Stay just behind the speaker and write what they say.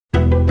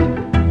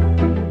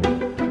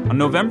On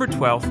November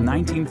 12,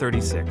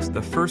 1936,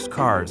 the first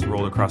cars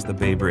rolled across the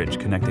Bay Bridge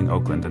connecting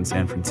Oakland and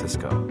San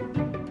Francisco.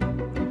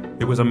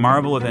 It was a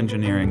marvel of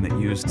engineering that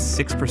used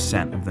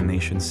 6% of the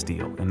nation's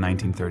steel in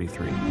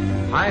 1933.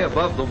 High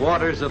above the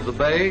waters of the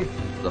bay,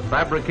 the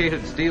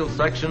fabricated steel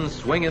sections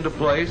swing into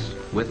place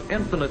with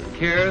infinite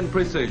care and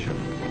precision.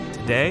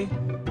 Today,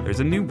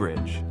 there's a new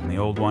bridge, and the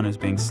old one is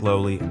being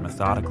slowly and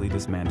methodically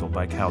dismantled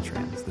by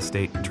Caltrans, the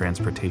state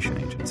transportation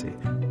agency.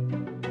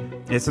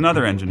 It's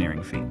another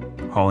engineering feat,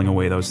 hauling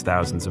away those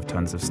thousands of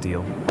tons of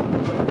steel.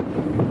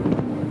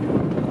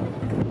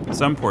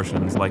 Some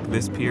portions, like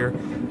this pier,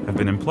 have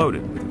been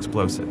imploded with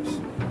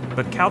explosives.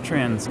 But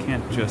Caltrans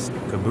can't just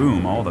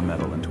kaboom all the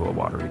metal into a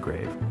watery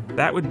grave.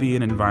 That would be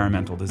an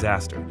environmental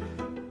disaster,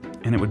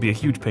 and it would be a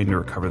huge pain to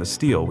recover the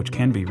steel, which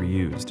can be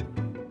reused.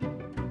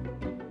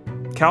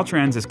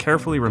 Caltrans is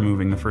carefully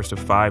removing the first of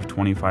 5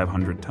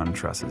 2,500-ton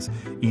trusses,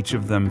 each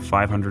of them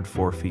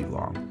 504 feet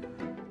long.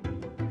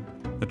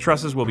 The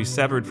trusses will be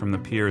severed from the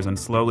piers and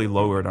slowly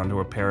lowered onto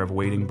a pair of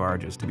waiting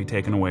barges to be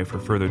taken away for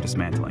further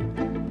dismantling.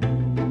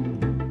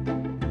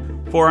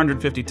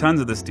 450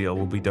 tons of the steel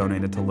will be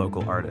donated to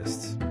local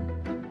artists,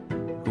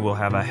 who will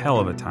have a hell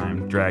of a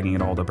time dragging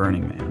it all to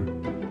Burning Man.